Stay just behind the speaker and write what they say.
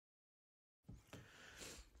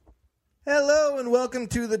Hello and welcome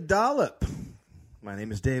to The Dollop. My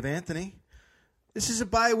name is Dave Anthony. This is a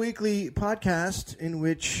bi-weekly podcast in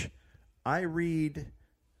which I read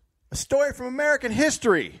a story from American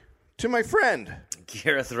history to my friend.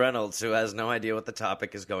 Gareth Reynolds, who has no idea what the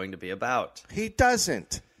topic is going to be about. He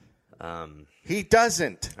doesn't. All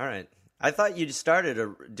right. I thought you started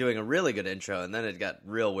doing a really good intro, and then it got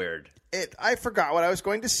real weird. I forgot what I was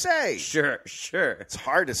going to say. Sure. It's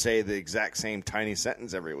hard to say the exact same tiny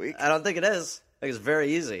sentence every week. I don't think it is. I think it's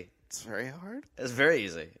very easy. It's very hard. It's very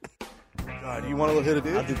easy. Do you want to hit a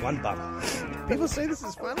dude? I'll do one bottle. People say this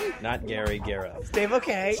is funny. Not Gary Gareth. Dave,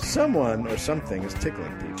 okay. Someone or something is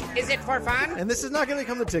tickling people. Is it for fun? And this is not going to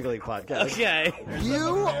become the Tickling Podcast. Okay.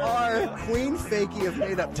 You are Queen Fakey of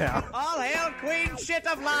Made Up Town. All hail Queen Shit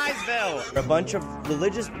of Liesville. A bunch of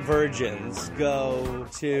religious virgins go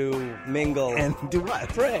to mingle And do what?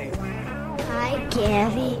 pray. Hi,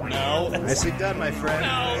 Gary. No. Nicely done, my friend.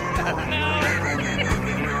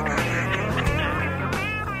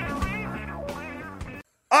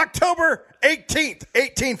 October 18th,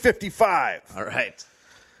 1855. All right.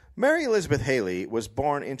 Mary Elizabeth Haley was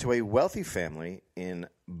born into a wealthy family in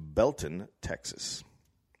Belton, Texas.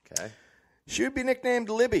 Okay. She would be nicknamed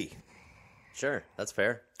Libby. Sure. That's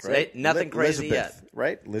fair. Right? Nothing crazy Elizabeth, yet.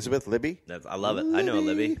 Right? Elizabeth Libby. I love it. I know a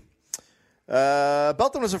Libby.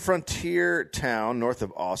 Belton was a frontier town north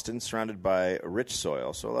of Austin, surrounded by rich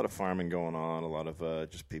soil. So a lot of farming going on, a lot of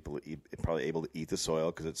just people probably able to eat the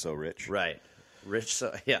soil because it's so rich. Right. Rich,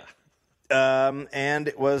 yeah. And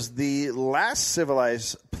it was the last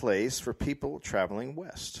civilized place for people traveling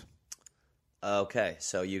west. Okay,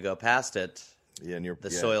 so you go past it, Yeah, and the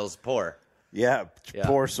soil's poor. Yeah,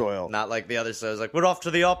 poor soil. Not like the other soil's like, we're off to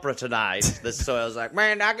the opera tonight. This soil's like,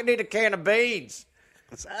 man, I can eat a can of beans.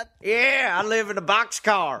 What's that? Yeah, I live in a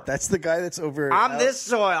boxcar. That's the guy that's over. I'm this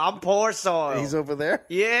soil. I'm poor soil. He's over there.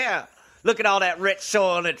 Yeah. Look at all that rich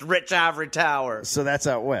soil and its rich ivory tower. So that's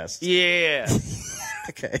out west. Yeah.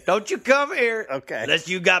 Okay. Don't you come here. Okay. Unless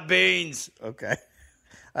you got beans. Okay.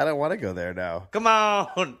 I don't want to go there now. Come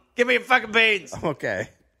on. Give me your fucking beans. Okay.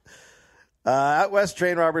 Out west,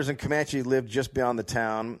 train robbers and Comanche lived just beyond the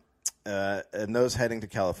town, and those heading to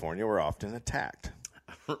California were often attacked.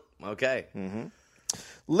 Okay. Mm-hmm.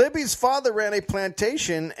 Libby's father ran a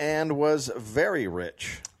plantation and was very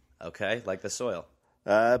rich. Okay, like the soil.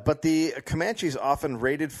 But the Comanches often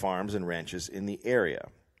raided farms and ranches in the area.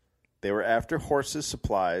 They were after horses,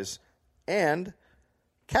 supplies, and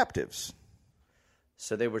captives.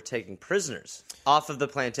 So they were taking prisoners off of the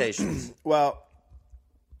plantations. Well,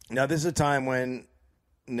 now this is a time when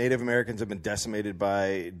Native Americans have been decimated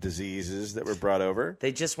by diseases that were brought over.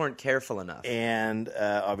 They just weren't careful enough. And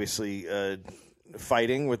obviously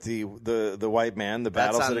fighting with the white man, the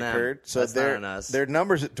battles that them. occurred. So That's not on us. their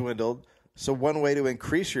numbers had dwindled. So one way to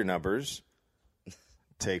increase your numbers,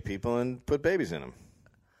 take people and put babies in them.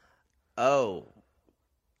 Oh.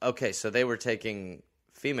 Okay, so they were taking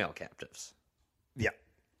female captives. Yeah.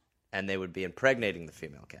 And they would be impregnating the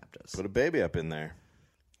female captives. Put a baby up in there.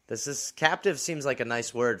 Captive seems like a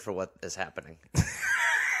nice word for what is happening.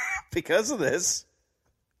 Because of this,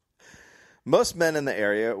 most men in the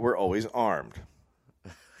area were always armed.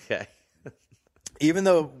 Okay. Even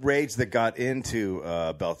though raids that got into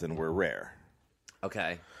Belton were rare.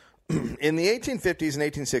 Okay. In the 1850s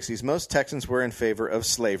and 1860s, most Texans were in favor of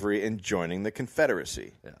slavery and joining the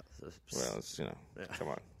Confederacy. Yeah. Well, it's, come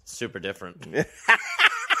on. Super different.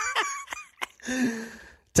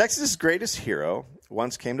 Texas' greatest hero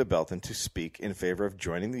once came to Belton to speak in favor of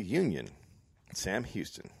joining the Union, Sam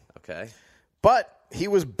Houston. Okay. But he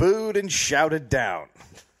was booed and shouted down.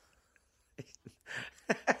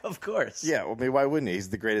 Of course. Yeah, well, I mean, why wouldn't he? He's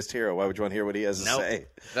the greatest hero. Why would you want to hear what he has to say?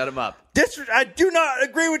 Shut him up. I do not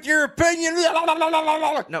agree with your opinion.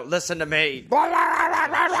 No, listen to me.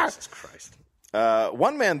 Jesus Christ.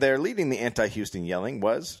 One man there leading the anti-Houston yelling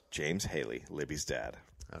was James Haley, Libby's dad.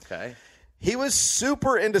 Okay. He was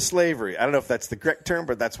super into slavery. I don't know if that's the correct term,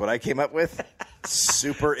 but that's what I came up with.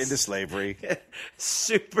 Super into slavery.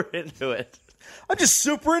 Super into it. I'm just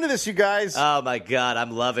super into this, you guys. Oh, my God.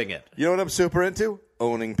 I'm loving it. You know what I'm super into?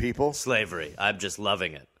 Owning people. Slavery. I'm just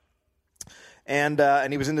loving it. And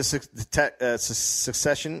he was into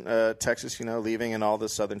secession, Texas, leaving, and all the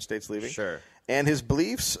southern states leaving. Sure. And his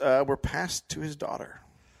beliefs were passed to his daughter.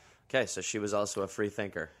 Okay, so she was also a free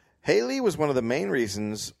thinker. Haley was one of the main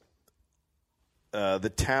reasons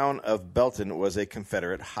the town of Belton was a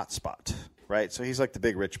Confederate hotspot, right? So he's like the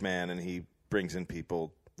big rich man, and he brings in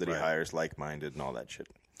people that he hires like-minded and all that shit.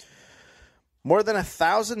 More than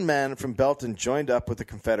 1,000 men from Belton joined up with the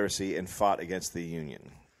Confederacy and fought against the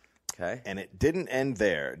Union. Okay. And it didn't end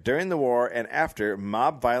there. During the war and after,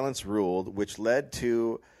 mob violence ruled, which led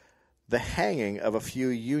to the hanging of a few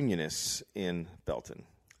Unionists in Belton.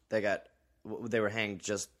 They were hanged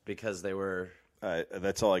just because they were...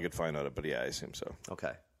 That's all I could find out of, but yeah, I assume so.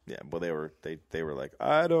 Okay. Yeah, well, they were like,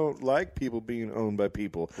 I don't like people being owned by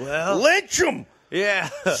people. Well... Lynch them! Yeah.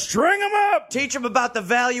 String them up! Teach them about the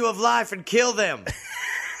value of life and kill them.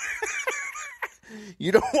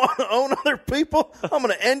 You don't want to own other people? I'm going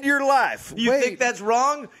to end your life. You think that's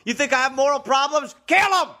wrong? You think I have moral problems? Kill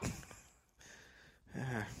them!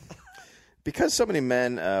 Because so many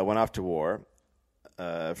men went off to war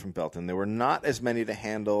from Belton, there were not as many to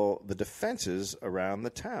handle the defenses around the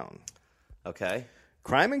town. Okay.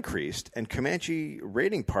 Crime increased, and Comanche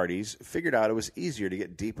raiding parties figured out it was easier to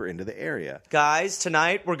get deeper into the area. Guys,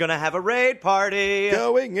 tonight we're going to have a raid party.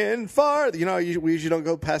 Going in far. You know, we usually don't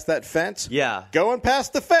go past that fence. Yeah. Going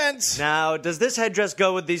past the fence. Now, does this headdress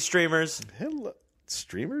go with these streamers? Hello.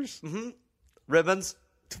 Streamers? Mm-hmm. Ribbons?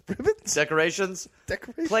 Ribbons? Decorations?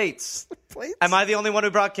 Plates? Plates? Am I the only one who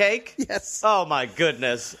brought cake? Yes. Oh, my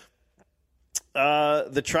goodness.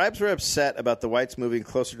 The tribes were upset about the whites moving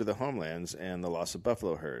closer to the homelands and the loss of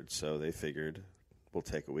buffalo herds, so they figured we'll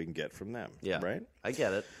take what we can get from them. Yeah, right. I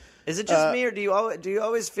get it. Is it just me, or do you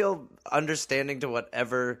always feel understanding to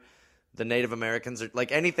whatever the Native Americans are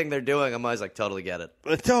like? Anything they're doing, I'm always like totally get it.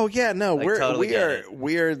 Oh yeah, no, Like, totally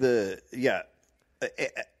we are the yeah.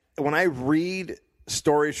 When I read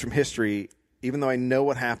stories from history, even though I know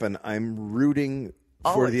what happened, I'm rooting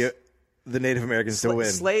for the Native Americans to win.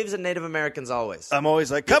 Slaves and Native Americans always. I'm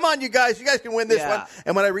always like, come on, you guys can win this Yeah. one.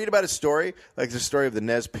 And when I read about a story, like the story of the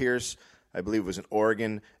Nez Perce, I believe it was in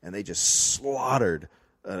Oregon, and they just slaughtered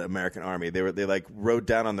an American army. They like rode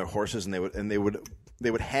down on their horses, and they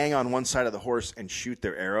would hang on one side of the horse and shoot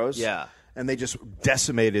their arrows. Yeah. And they just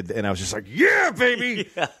decimated, and I was just like, yeah, baby!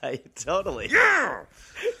 Yeah, totally. Yeah!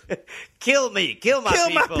 Kill me. Kill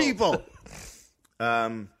my people.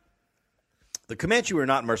 The Comanche were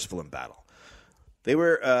not merciful in battle. They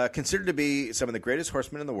were considered to be some of the greatest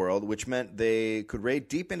horsemen in the world, which meant they could raid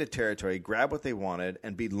deep into territory, grab what they wanted,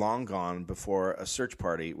 and be long gone before a search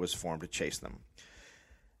party was formed to chase them.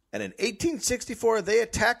 And in 1864, they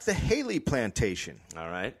attacked the Haley Plantation. All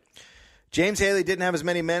right. James Haley didn't have as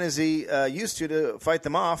many men as he used to fight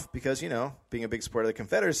them off because, you know, being a big supporter of the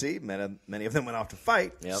Confederacy, many of them went off to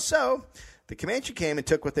fight. Yep. So the Comanche came and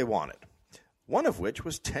took what they wanted, one of which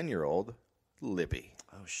was 10-year-old Libby.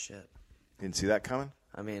 Oh, shit. Didn't see that coming?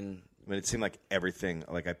 I mean, it seemed like everything,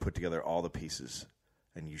 like I put together all the pieces,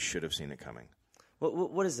 and you should have seen it coming.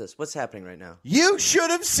 what is this? What's happening right now? You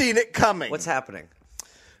should have seen it coming. What's happening?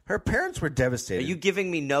 Her parents were devastated. Are you giving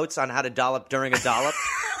me notes on how to dollop during a dollop?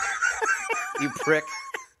 You prick.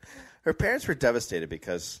 Her parents were devastated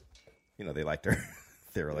because, you know, they liked her.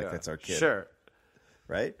 They were like, that's our kid. Sure.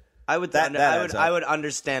 Right? I would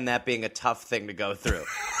understand that being a tough thing to go through.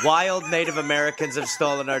 Wild Native Americans have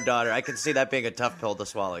stolen our daughter. I can see that being a tough pill to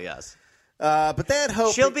swallow, yes. But they had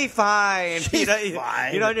hope. She'll be fine. She's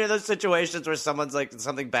fine. You know, in those situations where someone's like,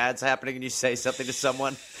 something bad's happening and you say something to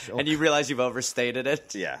someone and you realize you've overstated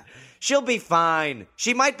it. Yeah. She'll be fine.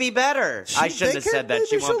 She might be better. I shouldn't have said that.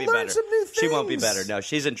 She won't be better. She won't be better. No,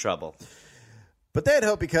 she's in trouble. But they had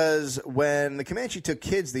hope because when the Comanche took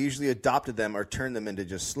kids, they usually adopted them or turned them into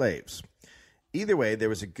just slaves. Either way, there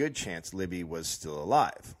was a good chance Libby was still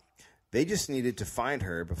alive. They just needed to find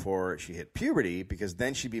her before she hit puberty because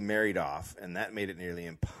then she'd be married off, and that made it nearly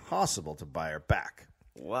impossible to buy her back.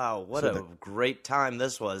 Wow, what a great time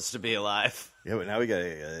this was to be alive. Yeah, but now we got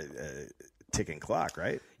a ticking clock,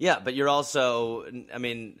 right? Yeah, but you're also, I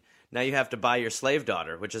mean, now you have to buy your slave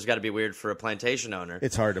daughter, which has got to be weird for a plantation owner.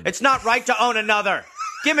 It's hard to... It's not right to own another.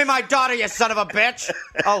 Give me my daughter, you son of a bitch.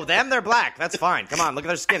 Oh, them? They're black. That's fine. Come on, look at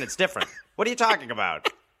their skin. It's different. What are you talking about?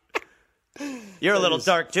 You're a little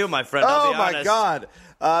dark, too, my friend. I'll be honest. My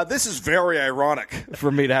God. This is very ironic for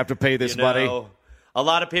me to have to pay this money. A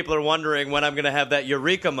lot of people are wondering when I'm going to have that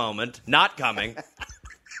eureka moment. Not coming.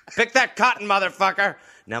 Pick that cotton, motherfucker.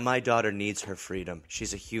 Now, my daughter needs her freedom.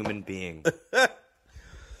 She's a human being.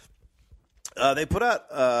 They put out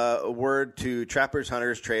a word to trappers,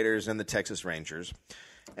 hunters, traders, and the Texas Rangers.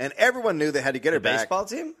 And everyone knew they had to get her back. Baseball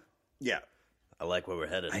team? Yeah. I like where we're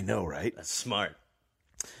headed. I know, right? That's smart.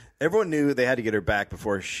 Everyone knew they had to get her back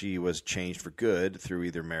before she was changed for good through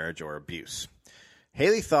either marriage or abuse.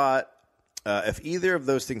 Haley thought if either of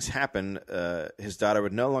those things happened, his daughter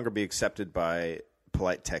would no longer be accepted by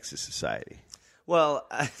polite Texas society. Well,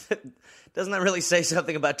 doesn't that really say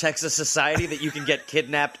something about Texas society that you can get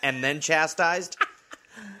kidnapped and then chastised?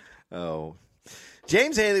 Oh.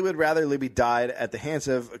 James Haley would rather Libby died at the hands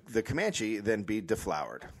of the Comanche than be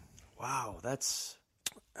deflowered. Wow, that's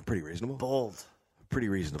Pretty reasonable. bold. Pretty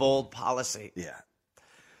reasonable. Bold policy. Yeah.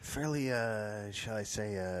 Fairly, shall I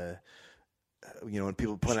say, when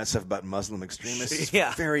people point out stuff about Muslim extremists,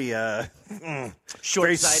 Yeah. very, very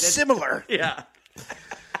Short-sighted. similar. Yeah.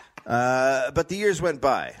 But the years went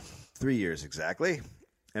by. 3 years exactly.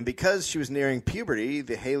 And because she was nearing puberty,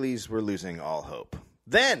 the Haleys were losing all hope.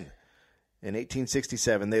 Then, in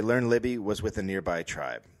 1867, they learned Libby was with a nearby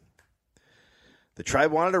tribe. The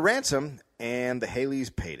tribe wanted a ransom, and the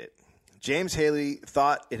Haleys paid it. James Haley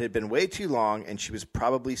thought it had been way too long, and she was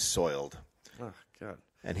probably soiled. Oh, God.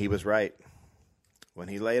 And he was right. When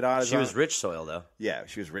he laid eyes She on... was rich soil, though. Yeah,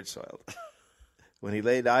 she was rich soiled. When he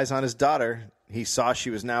laid eyes on his daughter, he saw she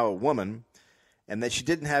was now a woman, and that she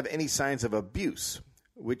didn't have any signs of abuse,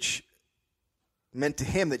 which meant to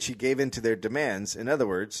him that she gave in to their demands. In other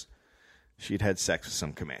words, she'd had sex with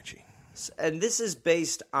some Comanche. And this is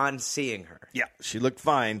based on seeing her. Yeah, she looked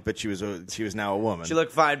fine, but she was now a woman. She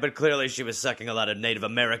looked fine, but clearly she was sucking a lot of Native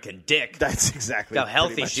American dick. That's exactly Look how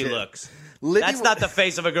pretty healthy much she it. looks. Libby That's not the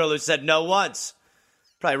face of a girl who said no once.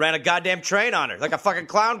 Probably ran a goddamn train on her, like a fucking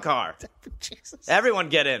clown car. Jesus. Everyone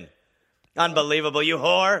get in. Unbelievable, you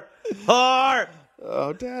whore. Whore!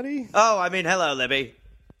 Oh, Daddy. Oh, I mean, hello, Libby.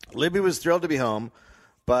 Libby was thrilled to be home,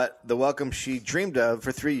 but the welcome she dreamed of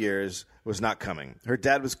for 3 years was not coming. Her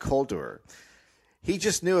dad was cold to her. He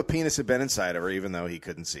just knew a penis had been inside of her, even though he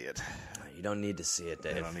couldn't see it. You don't need to see it,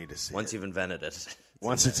 Dave. You don't need to see Once it. you've invented it.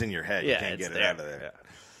 Once it's in your head, you can't it's get it there. out of there. Yeah.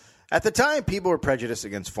 At the time, people were prejudiced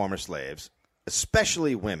against former slaves,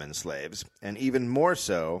 especially women slaves, and even more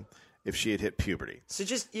so if she had hit puberty. So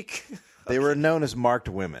They were known as marked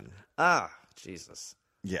women. Ah, Jesus.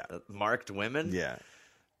 Yeah. Marked women? Yeah.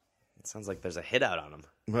 It sounds like there's a hit out on them.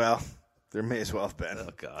 Well, there may as well have been. Oh,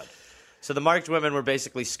 God. So the marked women were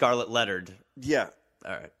basically scarlet lettered. Yeah.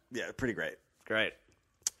 All right. Yeah, pretty great. Great.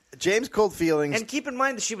 James Cold Feelings. And keep in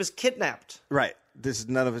mind that she was kidnapped. Right. This is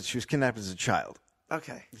none of it. She was kidnapped as a child.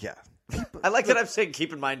 Okay. Yeah. I like that I'm saying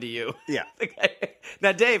keep in mind to you. Yeah.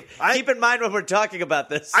 Now, Dave, keep in mind when we're talking about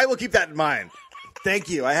this. I will keep that in mind. Thank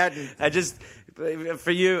you. I hadn't.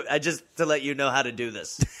 To let you know how to do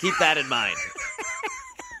this. Keep that in mind.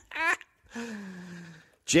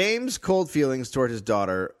 James' cold feelings toward his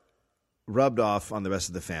daughter rubbed off on the rest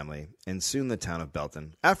of the family, and soon the town of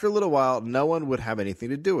Belton. After a little while, no one would have anything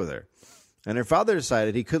to do with her. And her father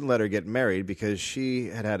decided he couldn't let her get married because she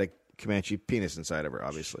had had a Comanche penis inside of her,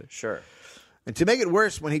 obviously. Sure. And to make it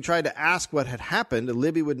worse, when he tried to ask what had happened,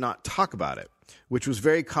 Libby would not talk about it, which was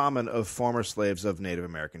very common of former slaves of Native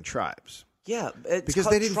American tribes. Yeah, it's Because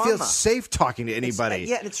called they didn't trauma. feel safe talking to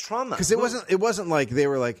anybody. It's trauma. Because it wasn't like they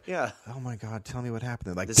were like, Yeah. oh my God, tell me what happened.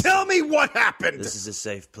 They're like, This- tell me what happened. This is a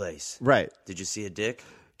safe place. Right. Did you see a dick?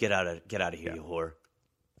 Get out of here, you whore.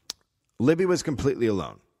 Libby was completely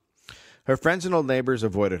alone. Her friends and old neighbors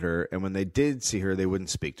avoided her, and when they did see her, they wouldn't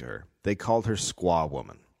speak to her. They called her Squaw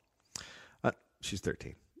Woman. She's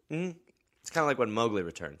 13. It's kind of like when Mowgli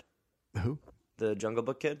returned. Who? The Jungle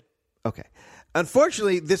Book kid? Okay.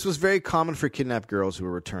 Unfortunately, this was very common for kidnapped girls who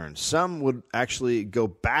were returned. Some would actually go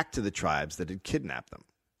back to the tribes that had kidnapped them.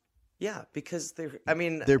 Yeah, because they're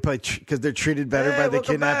They're probably because they're treated better by the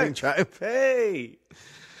welcome kidnapping back. tribe. Hey!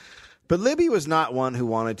 But Libby was not one who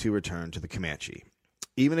wanted to return to the Comanche,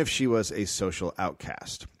 even if she was a social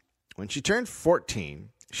outcast. When she turned 14,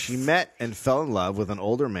 she met and fell in love with an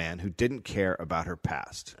older man who didn't care about her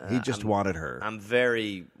past. He just wanted her. I'm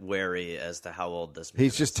very wary as to how old this man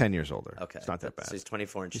He's is. just 10 years older. Okay. It's not that bad. So he's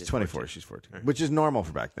 24 and He's she's 24, 14. she's 14. Which is normal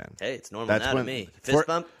for back then. Hey, it's normal That's now to when- me. four- Fist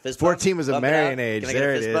bump? Fist bump? 14 was a Bump it marrying out? age. Can I get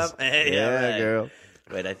There a it fist is. bump? Hey, Yeah, all right. girl.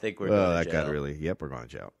 Wait, I think we're Well, going that to got jail. really... Yep, we're going to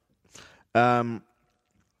jail.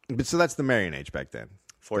 But so that's the marrying age back then.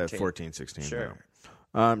 14. 14, 16. Sure.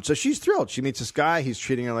 yeah. So she's thrilled. She meets this guy. He's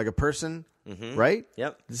treating her like a person, right?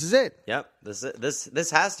 Yep. This is it. Yep.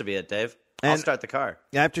 This has to be it, Dave. I'll And- start the car.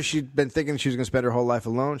 After she'd been thinking she was going to spend her whole life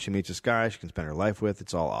alone, she meets this guy she can spend her life with.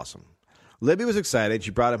 It's all awesome. Libby was excited. She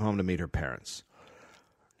brought him home to meet her parents.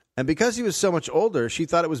 And because he was so much older, she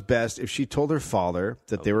thought it was best if she told her father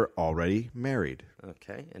that they were already married.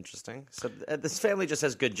 Okay, interesting. So this family just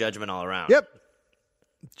has good judgment all around. Yep.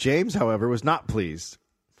 James, however, was not pleased.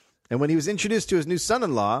 And when he was introduced to his new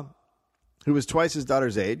son-in-law, who was twice his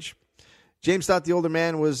daughter's age, James thought the older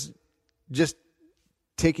man was just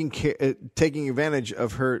taking advantage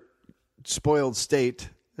of her spoiled state,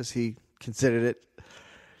 as he considered it,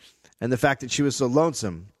 and the fact that she was so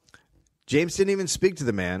lonesome. James didn't even speak to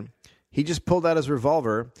the man. He just pulled out his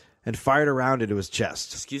revolver and fired a round into his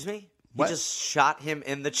chest. Excuse me? What? You just shot him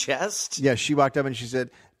in the chest? Yeah, she walked up and she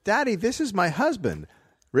said, "Daddy, this is my husband."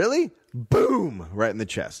 Really? Boom! Right in the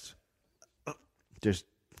chest. Just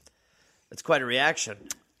It's quite a reaction.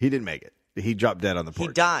 He didn't make it. He dropped dead on the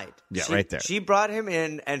porch. He died. Yeah, right there. She brought him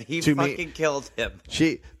in, and he killed him.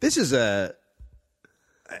 This is this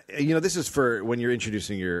is for when you're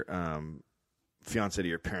introducing your fiance to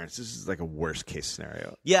your parents. This is like a worst case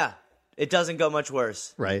scenario. Yeah, it doesn't go much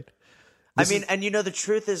worse. Right. And the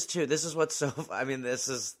truth is, too, this is what's so, this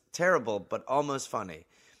is terrible, but almost funny.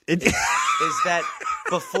 Is that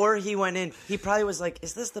before he went in, he probably was like,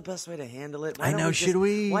 is this the best way to handle it? Why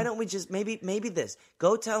don't we just maybe this?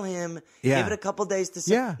 Go tell him, Yeah. give it a couple days to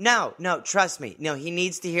say. Yeah. No, trust me. No, he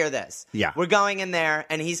needs to hear this. Yeah. We're going in there,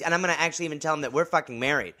 and I'm going to actually even tell him that we're fucking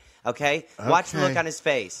married, okay? Watch the look on his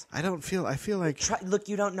face. I feel like... Look,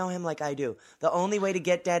 you don't know him like I do. The only way to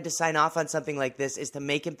get Dad to sign off on something like this is to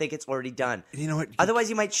make him think it's already done. You know what? Otherwise,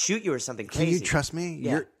 he might shoot you or something crazy. Can you trust me?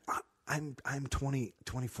 Yeah. I'm 20,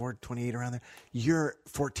 24, 28 around there. You're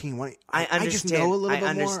 14. I understand. I just know a little bit more.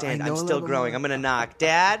 I understand. I know I'm a still little growing. more. I'm going to knock.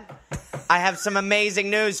 Dad, I have some amazing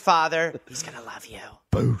news, Father. He's going to love you.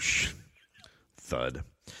 Boosh. Thud.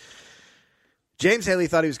 James Haley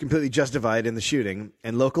thought he was completely justified in the shooting,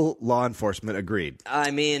 and local law enforcement agreed.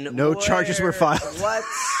 No charges were filed. What?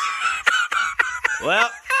 Well,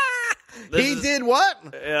 He did what?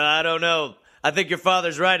 I don't know. I think your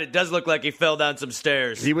father's right. It does look like he fell down some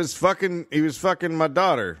stairs. He was fucking my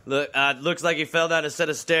daughter. Look, looks like he fell down a set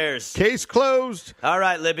of stairs. Case closed. All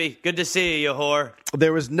right, Libby. Good to see you, you whore.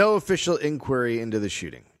 There was no official inquiry into the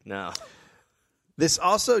shooting. No. This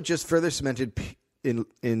also just further cemented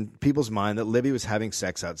in people's mind that Libby was having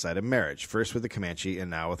sex outside of marriage, first with a Comanche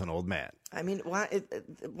and now with an old man.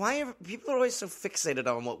 Why are people always so fixated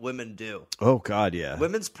on what women do? Oh, God, yeah.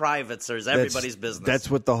 Women's privates are everybody's business.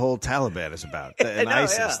 That's what the whole Taliban is about, and know,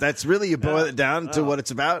 ISIS. yeah. That's really, you boil it down to what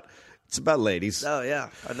it's about. It's about ladies. Oh, yeah.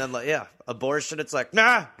 And then, abortion, it's like,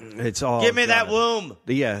 nah, It's all. give me that womb.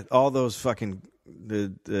 Yeah, all those fucking,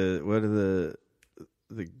 what are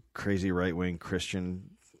the crazy right-wing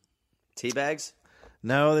Christian... Teabags?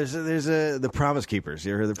 No, there's the Promise Keepers.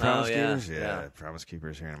 You ever heard of the Promise Keepers? Yeah. Promise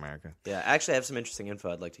Keepers here in America. Yeah, actually, I have some interesting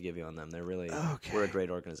info I'd like to give you on them. They're really, we're a great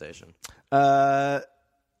organization.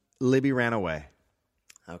 Libby ran away.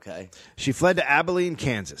 Okay. She fled to Abilene,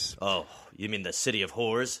 Kansas. Oh, you mean the city of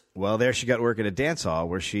whores? Well, there she got work at a dance hall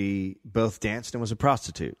where she both danced and was a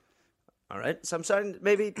prostitute. All right. So I'm sorry,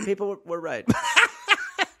 maybe people were right.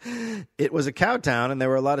 It was a cow town, and there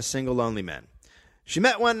were a lot of single, lonely men. She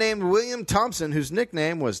met one named William Thompson, whose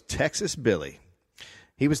nickname was Texas Billy.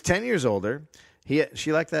 He was 10 years older.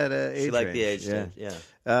 She liked that age. She liked range. the age,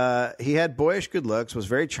 yeah. He had boyish good looks, was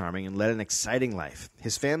very charming, and led an exciting life.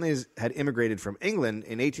 His family had immigrated from England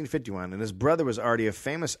in 1851, and his brother was already a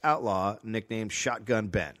famous outlaw nicknamed Shotgun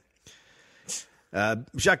Ben.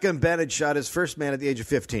 Shotgun Ben had shot his first man at the age of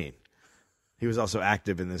 15. He was also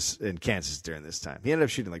active in Kansas during this time. He ended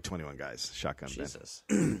up shooting like 21 guys. Shotgun Jesus.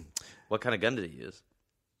 What kind of gun did he use?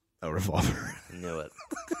 Ben. A revolver. I knew it.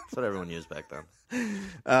 That's what everyone used back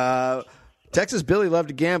then. Texas Billy loved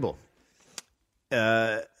to gamble.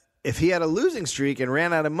 If he had a losing streak and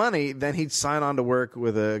ran out of money, then he'd sign on to work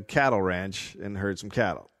with a cattle ranch and herd some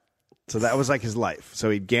cattle. So that was like his life. So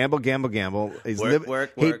he'd gamble.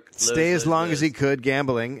 Work. He'd stay as long as he could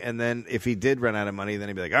gambling, and then if he did run out of money, then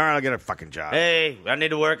he'd be like, all right, I'll get a fucking job. Hey, I need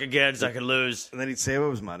to work again so I can lose. And then he'd save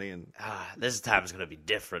up his money. And this time's going to be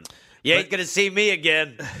different. You ain't going to see me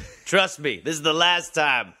again. Trust me, this is the last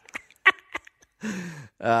time.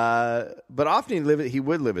 But often he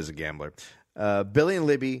would live as a gambler. Billy and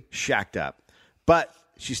Libby shacked up. But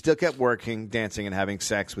she still kept working, dancing, and having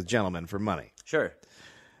sex with gentlemen for money. Sure.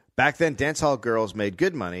 Back then, dance hall girls made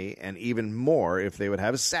good money, and even more if they would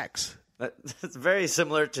have sex. It's very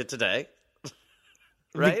similar to today,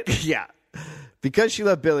 right? Yeah. Because she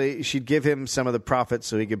loved Billy, she'd give him some of the profits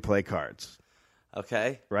so he could play cards.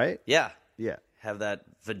 Okay. Right? Yeah. Yeah. Have that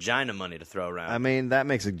vagina money to throw around. I mean, that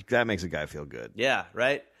makes a guy feel good. Yeah,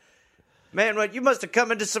 right? Man, what, you must have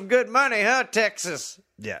come into some good money, huh, Texas?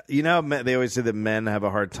 Yeah. You know, they always say that men have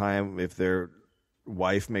a hard time if their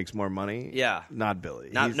wife makes more money. Yeah. Not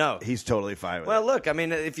Billy. No. He's totally fine with it. Well, look, I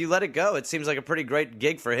mean, if you let it go, it seems like a pretty great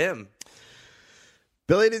gig for him.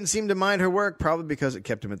 Billy didn't seem to mind her work, probably because it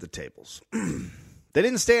kept him at the tables. They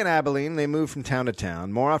didn't stay in Abilene. They moved from town to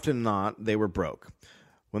town. More often than not, they were broke.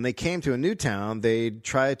 When they came to a new town, they'd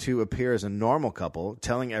try to appear as a normal couple,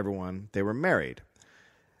 telling everyone they were married.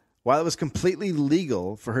 While it was completely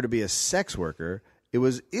legal for her to be a sex worker, it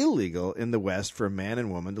was illegal in the West for a man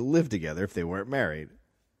and woman to live together if they weren't married.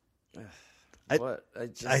 What?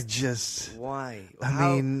 Why?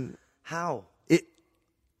 How?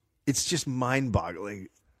 It's just mind-boggling.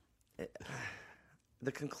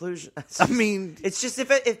 the conclusion. I mean, it's just if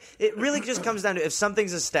it really just comes down to if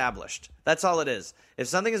something's established. That's all it is. If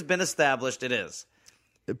something has been established, it is.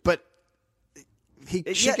 But she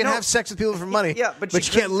can have sex with people for money. Yeah, but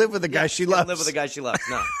she can't live with the guy she loves. Can't live with the guy she loves.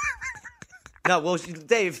 No. No. Well,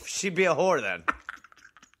 Dave, she'd be a whore then.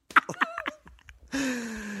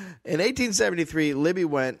 In 1873, Libby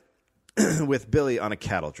went with Billy on a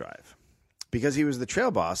cattle drive. Because he was the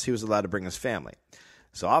trail boss, he was allowed to bring his family.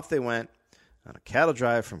 So off they went on a cattle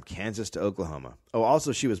drive from Kansas to Oklahoma. Oh,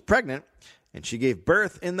 also she was pregnant, and she gave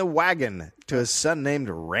birth in the wagon to a son named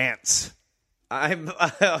Rance. I'm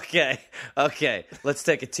okay. Okay, let's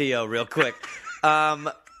take a TO real quick.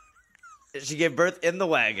 She gave birth in the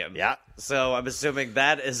wagon. Yeah. So I'm assuming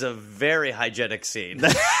that is a very hygienic scene.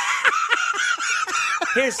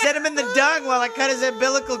 Here, set him in the dung while I cut his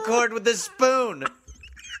umbilical cord with a spoon.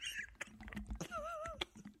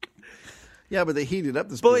 Yeah, but they heated up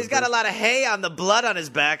the spoon. Boy, he's got a lot of hay on the blood on his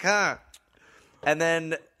back, huh? And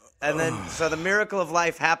then, so the miracle of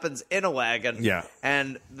life happens in a wagon. Yeah.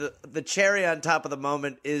 And the cherry on top of the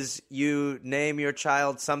moment is you name your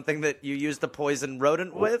child something that you used to poison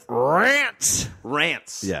rodent with. Rance.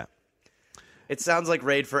 Rance. Yeah. It sounds like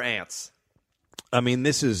Raid for Ants. I mean,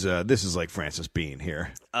 this is like Francis Bean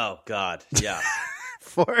here. Oh God, yeah.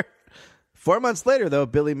 4 months later, though,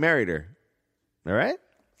 Billy married her. All right.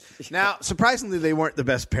 Now, surprisingly, they weren't the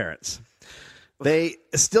best parents. They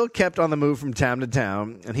still kept on the move from town to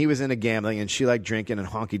town, and he was into gambling, and she liked drinking and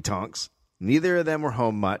honky tonks. Neither of them were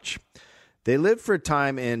home much. They lived for a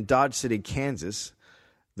time in Dodge City, Kansas.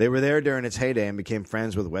 They were there during its heyday and became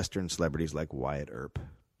friends with Western celebrities like Wyatt Earp.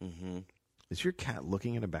 Mm-hmm. Is your cat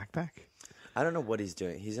looking in a backpack? I don't know what he's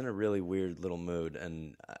doing. He's in a really weird little mood,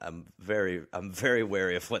 and I'm very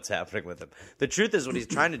wary of what's happening with him. The truth is, what he's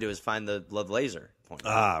trying to do is find the laser point.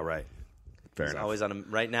 Ah, right. Fair He's enough. always on him.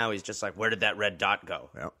 Right now, he's just like, where did that red dot go?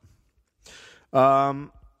 Yeah.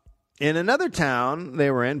 In another town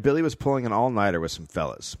they were in, Billy was pulling an all-nighter with some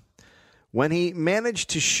fellas. When he managed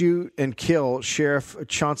to shoot and kill Sheriff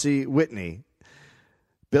Chauncey Whitney,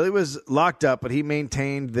 Billy was locked up, but he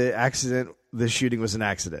maintained the shooting was an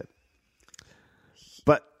accident.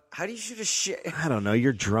 But How do you shoot a sheriff? I don't know.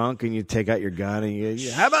 You're drunk and you take out your gun and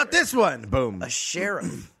you how about this one? Boom. A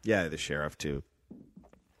sheriff? Yeah, the sheriff too.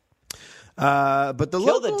 But the Kill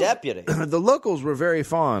locals, the deputy. The locals were very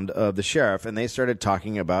fond of the sheriff, and they started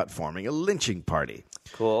talking about forming a lynching party.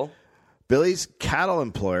 Cool. Billy's cattle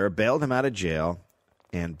employer bailed him out of jail,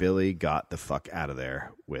 and Billy got the fuck out of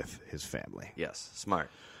there with his family. Yes, smart.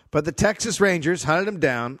 But the Texas Rangers hunted him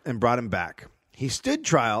down and brought him back. He stood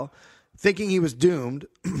trial, thinking he was doomed,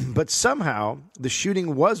 but somehow the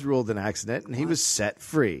shooting was ruled an accident, and he was set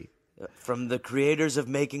free. From the creators of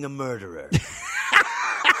Making a Murderer.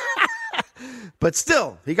 But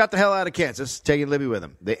still, he got the hell out of Kansas, taking Libby with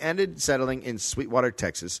him. They ended settling in Sweetwater,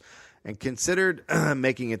 Texas, and considered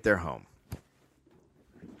making it their home.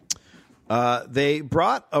 They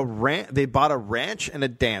bought a ranch and a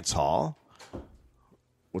dance hall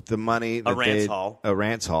with the money. A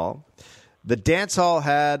ranch hall. The dance hall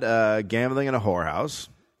had gambling and a whorehouse.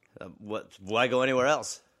 Why go anywhere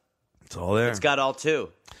else? It's all there. It's got all two.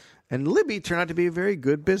 And Libby turned out to be a very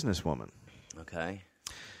good businesswoman. Okay.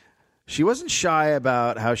 She wasn't shy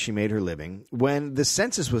about how she made her living. When the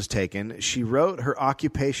census was taken, she wrote her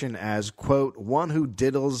occupation as, quote, one who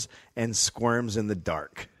diddles and squirms in the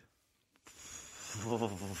dark.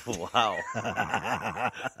 Wow.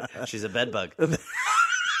 She's a bedbug.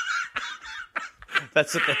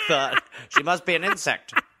 That's what they thought. She must be an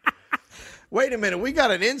insect. Wait a minute, we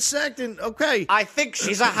got an insect and okay. I think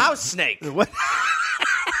she's a house snake. What?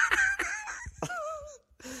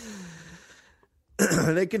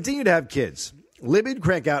 They continued to have kids. Libby'd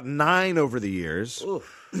crank out 9 over the years.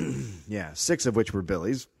 Yeah, 6 of which were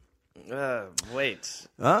Billy's. Wait.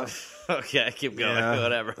 Huh? Okay, keep going. Yeah,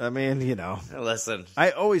 Whatever. I mean, you know. Listen.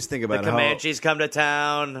 I always think about the Comanches come to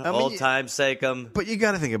town. Old times sake them. But you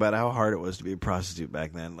got to think about how hard it was to be a prostitute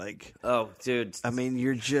back then. Like, oh, dude. I mean,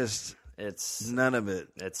 you're just... It's... None of it.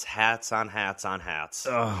 It's hats on hats on hats.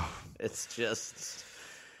 Oh. It's just...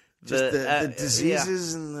 the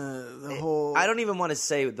diseases and the whole... I don't even want to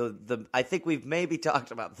say the. I think we've maybe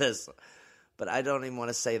talked about this, but I don't even want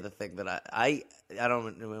to say the thing that I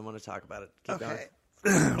don't even want to talk about it. Keep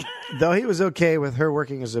going. Though he was okay with her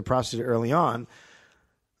working as a prostitute early on,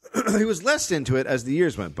 he was less into it as the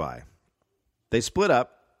years went by. They split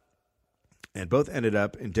up, and both ended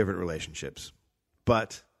up in different relationships.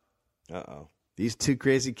 But these two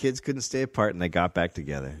crazy kids couldn't stay apart, and they got back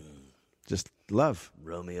together. Just love.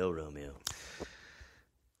 Romeo.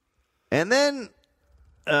 And then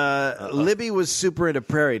Libby was super into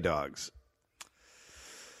prairie dogs.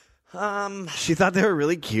 She thought they were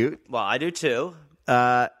really cute, Well, I do too.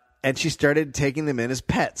 and she started taking them in as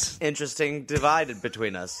pets. Interesting divided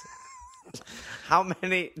between us. How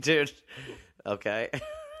many, dude? Okay.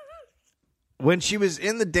 When she was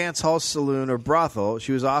in the dance hall, saloon, or brothel,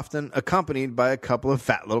 she was often accompanied by a couple of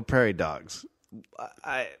fat little prairie dogs.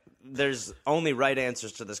 There's only right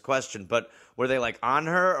answers to this question, but were they like on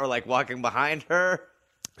her or like walking behind her?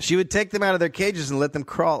 She would take them out of their cages and let them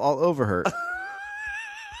crawl all over her.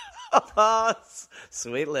 Oh,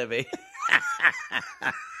 sweet Libby.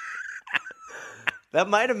 That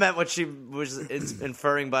might have meant what she was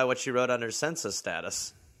inferring by what she wrote on her census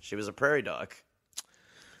status. She was a prairie dog.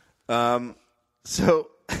 So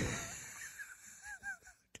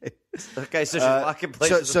Okay, so she's walking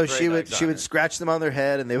places. So with prairie she would dogs scratch them on their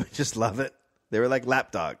head, and they would just love it. They were like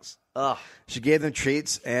lap dogs. on her. She gave them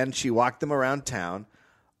treats, and she walked them around town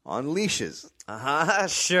on leashes.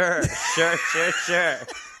 Sure.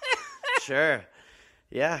 Sure.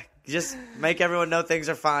 Yeah, just make everyone know things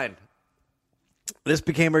are fine. This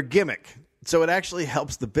became her gimmick. So it actually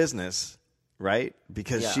helps the business, right?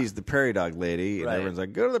 Because Yeah. she's the prairie dog lady, and Right. everyone's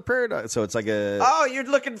like, go to the prairie dog. So it's like a... Oh, you're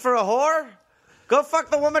looking for a whore? Go fuck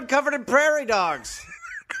the woman covered in prairie dogs.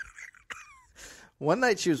 One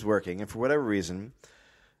night she was working, and for whatever reason,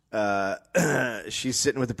 she's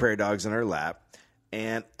sitting with the prairie dogs in her lap,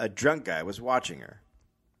 and a drunk guy was watching her.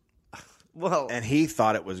 Well, And he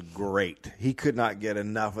thought it was great. He could not get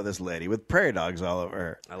enough of this lady with prairie dogs all over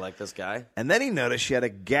her. I like this guy. And then he noticed she had a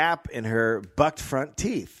gap in her bucked front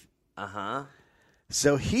teeth. Uh-huh.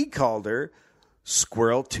 So he called her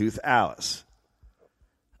Squirrel Tooth Alice.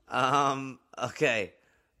 Okay.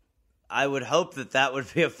 I would hope that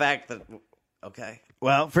would be a fact that... Okay.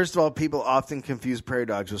 Well, first of all, people often confused prairie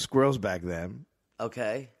dogs with squirrels back then.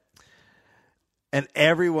 Okay. And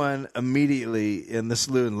everyone immediately in the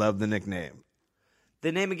saloon loved the nickname.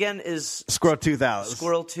 The name again is Squirrel Tooth Alice.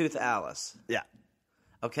 Squirrel Tooth Alice. Yeah.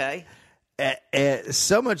 Okay.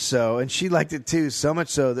 So much so, and she liked it too, so much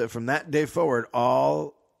so that from that day forward,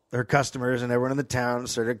 all her customers and everyone in the town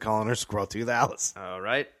started calling her Squirrel Tooth Alice. All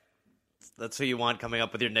right. That's who you want coming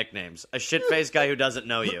up with your nicknames. A shit-faced guy who doesn't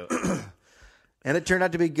know you. And it turned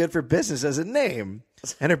out to be good for business as a name.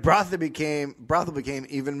 And her brothel became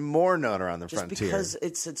even more known around the Just frontier. because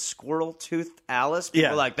it said Squirrel Tooth Alice, people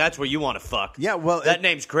Yeah. are like, that's where you want to fuck. Yeah, well, that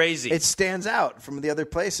name's crazy. It stands out from the other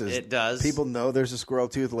places. It does. People know there's a Squirrel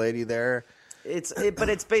Tooth lady there. But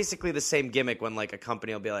it's basically the same gimmick when like a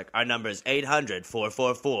company will be like, our number is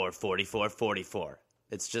 800-444-4444.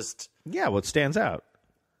 It's just Yeah, well, it stands out.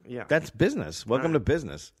 yeah. That's business. Welcome to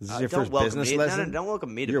business. This is your Don't first welcome business me. lesson? No, don't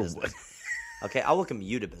welcome me to You're business. Okay, I'll welcome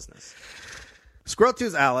you to business. Squirrel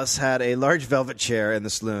Tooth Alice had a large velvet chair in the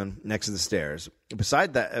saloon next to the stairs.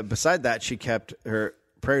 Beside that, she kept her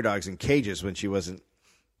prairie dogs in cages when she wasn't,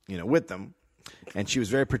 with them, and she was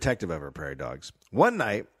very protective of her prairie dogs. One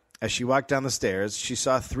night, as she walked down the stairs, she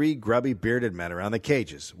saw 3 grubby, bearded men around the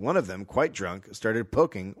cages. One of them, quite drunk, started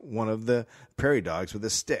poking one of the prairie dogs with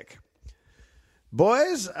a stick.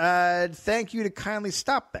 "Boys, I'd thank you to kindly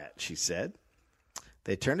stop that," she said.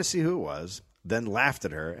 They turned to see who it was, then laughed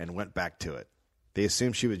at her and went back to it. They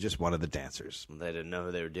assumed she was just one of the dancers. They didn't know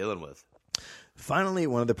who they were dealing with. Finally,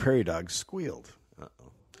 one of the prairie dogs squealed.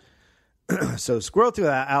 So Squirrel Tooth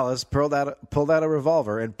Alice pulled out a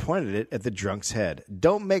revolver and pointed it at the drunk's head.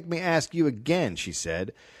 "Don't make me ask you again," she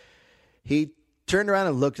said. He turned around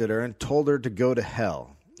and looked at her and told her to go to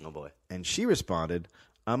hell. Oh, boy. And she responded,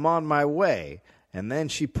 "I'm on my way." And then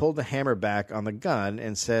she pulled the hammer back on the gun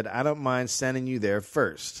and said, "I don't mind sending you there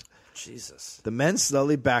first." Jesus. The men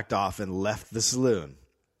slowly backed off and left the saloon.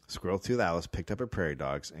 Squirrel Tooth Alice picked up her prairie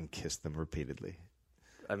dogs and kissed them repeatedly.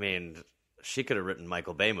 I mean, she could have written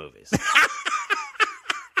Michael Bay movies.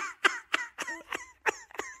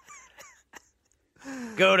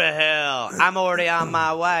 Go to hell. I'm already on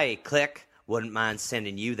my way. Click. Wouldn't mind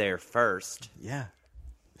sending you there first. Yeah.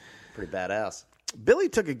 Pretty badass. Billy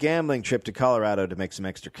took a gambling trip to Colorado to make some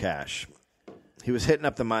extra cash. He was hitting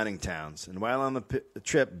up the mining towns, and while on the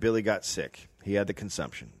trip, Billy got sick. He had the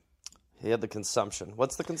consumption. He had the consumption.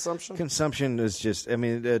 What's the consumption? Consumption is just,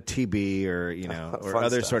 TB or, or Fun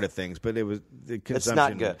other stuff. sort of things, but it was the consumption.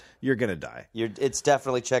 not good. You're going to die. It's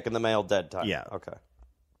definitely checking the mail dead time. Yeah. Okay.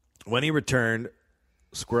 When he returned,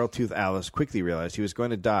 Squirrel Tooth Alice quickly realized he was going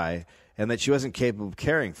to die and that she wasn't capable of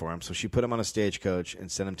caring for him, so she put him on a stagecoach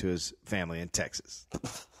and sent him to his family in Texas.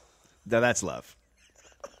 Now that's love.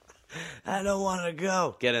 I don't want to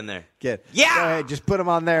go. Get in there. Yeah. Yeah! Go ahead, just put him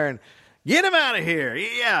on there and get him out of here.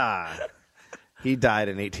 Yeah. He died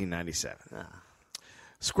in 1897.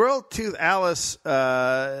 Squirrel Tooth Alice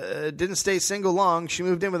didn't stay single long. She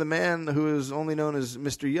moved in with a man who is only known as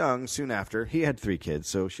Mr. Young soon after. He had 3 kids,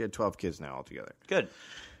 so she had 12 kids now altogether. Good.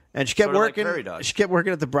 And she kept Sort of like working. Prairie Dog. She kept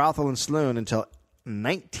working at the brothel and saloon until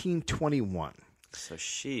 1921. So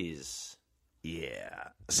she's... Yeah.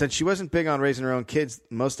 Since she wasn't big on raising her own kids,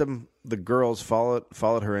 most of them, the girls,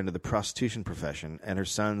 followed her into the prostitution profession, and her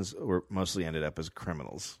sons were mostly ended up as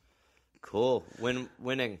criminals. Cool.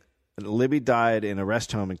 Winning. Libby died in a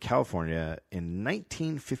rest home in California in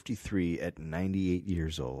 1953 at 98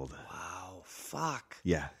 years old. Wow. Fuck.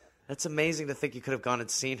 Yeah. That's amazing to think you could have gone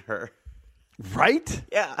and seen her. Right?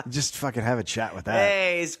 Yeah. Just fucking have a chat with that.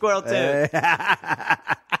 Hey, Squirrel Tooth.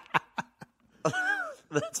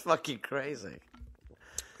 That's fucking crazy.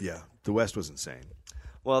 Yeah. The West was insane.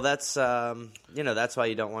 Well, that's that's why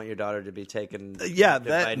you don't want your daughter to be taken by Native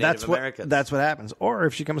that's Americans. what happens. Or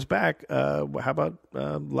if she comes back, how about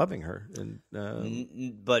loving her? And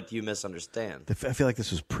but you misunderstand. I feel like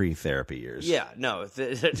this was pre-therapy years. Yeah, no,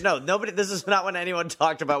 nobody. This is not when anyone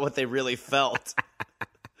talked about what they really felt,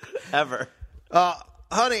 ever.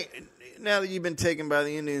 Honey, now that you've been taken by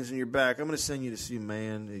the Indians and you're back, I'm going to send you to see a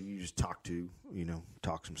man that you just talk to.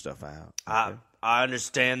 Talk some stuff out. Okay? I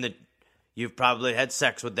understand that you've probably had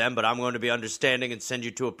sex with them, but I'm going to be understanding and send you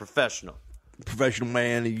to a professional. Professional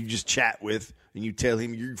man that you just chat with and you tell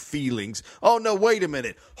him your feelings. Oh, no, wait a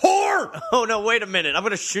minute. Whore! Oh, no, wait a minute. I'm going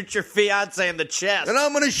to shoot your fiancé in the chest. And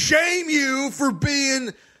I'm going to shame you for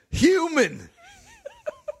being human.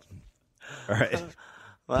 All right.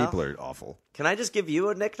 Well, people are awful. Can I just give you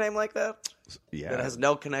a nickname like that? Yeah. That has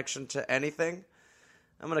no connection to anything?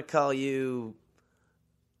 I'm going to call you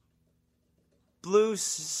Blue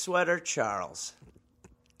Sweater Charles.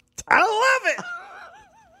 I love it.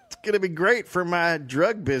 It's going to be great for my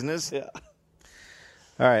drug business. Yeah.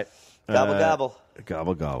 All right. Gobble, gobble.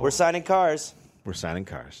 Gobble, gobble. We're signing cars. We're signing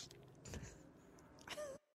cars.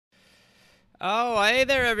 Oh, hey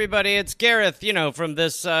there, everybody. It's Gareth, from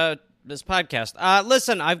this podcast.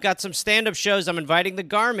 Listen, I've got some stand-up shows I'm inviting the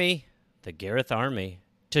Gareth Army,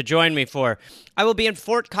 to join me for. I will be in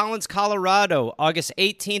Fort Collins, Colorado, August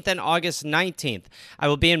 18th and August 19th. I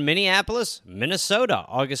will be in Minneapolis, Minnesota,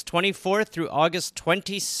 August 24th through August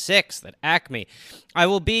 26th at Acme. I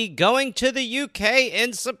will be going to the UK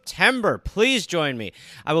in September. Please join me.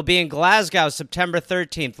 I will be in Glasgow, September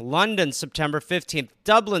 13th, London, September 15th,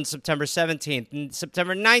 Dublin, September 17th, and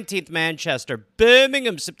September 19th, Manchester,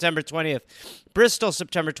 Birmingham, September 20th, Bristol,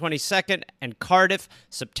 September 22nd, and Cardiff,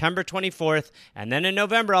 September 24th. And then in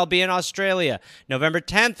November, I'll be in Australia. November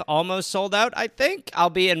 10th, almost sold out, I think. I'll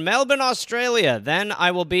be in Melbourne, Australia. Then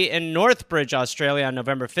I will be in Northbridge, Australia on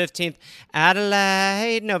November 15th.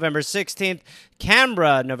 Adelaide, November 16th.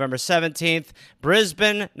 Canberra, November 17th.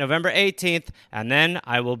 Brisbane, November 18th. And then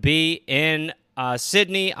I will be in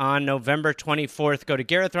Sydney on November 24th. Go to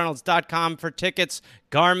GarethReynolds.com for tickets.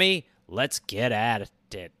 Garmy, let's get at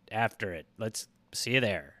it after it. Let's see you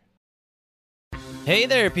there. Hey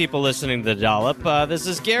there, people listening to The Dollop. This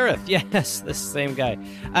is Gareth. Yes, this same guy.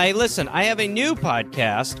 Listen, I have a new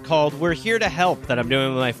podcast called We're Here to Help that I'm doing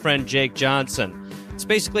with my friend Jake Johnson. It's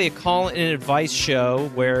basically a call and advice show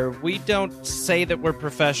where we don't say that we're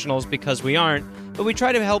professionals because we aren't, but we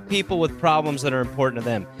try to help people with problems that are important to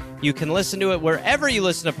them. You can listen to it wherever you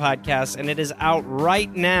listen to podcasts, and it is out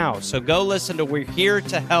right now. So go listen to We're Here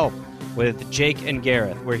to Help with Jake and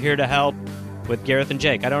Gareth. We're Here to Help with Gareth and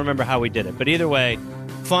Jake. I don't remember how we did it, but either way,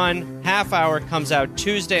 fun, half hour, comes out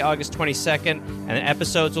Tuesday, August 22nd, and the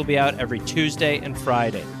episodes will be out every Tuesday and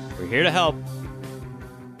Friday. We're Here to Help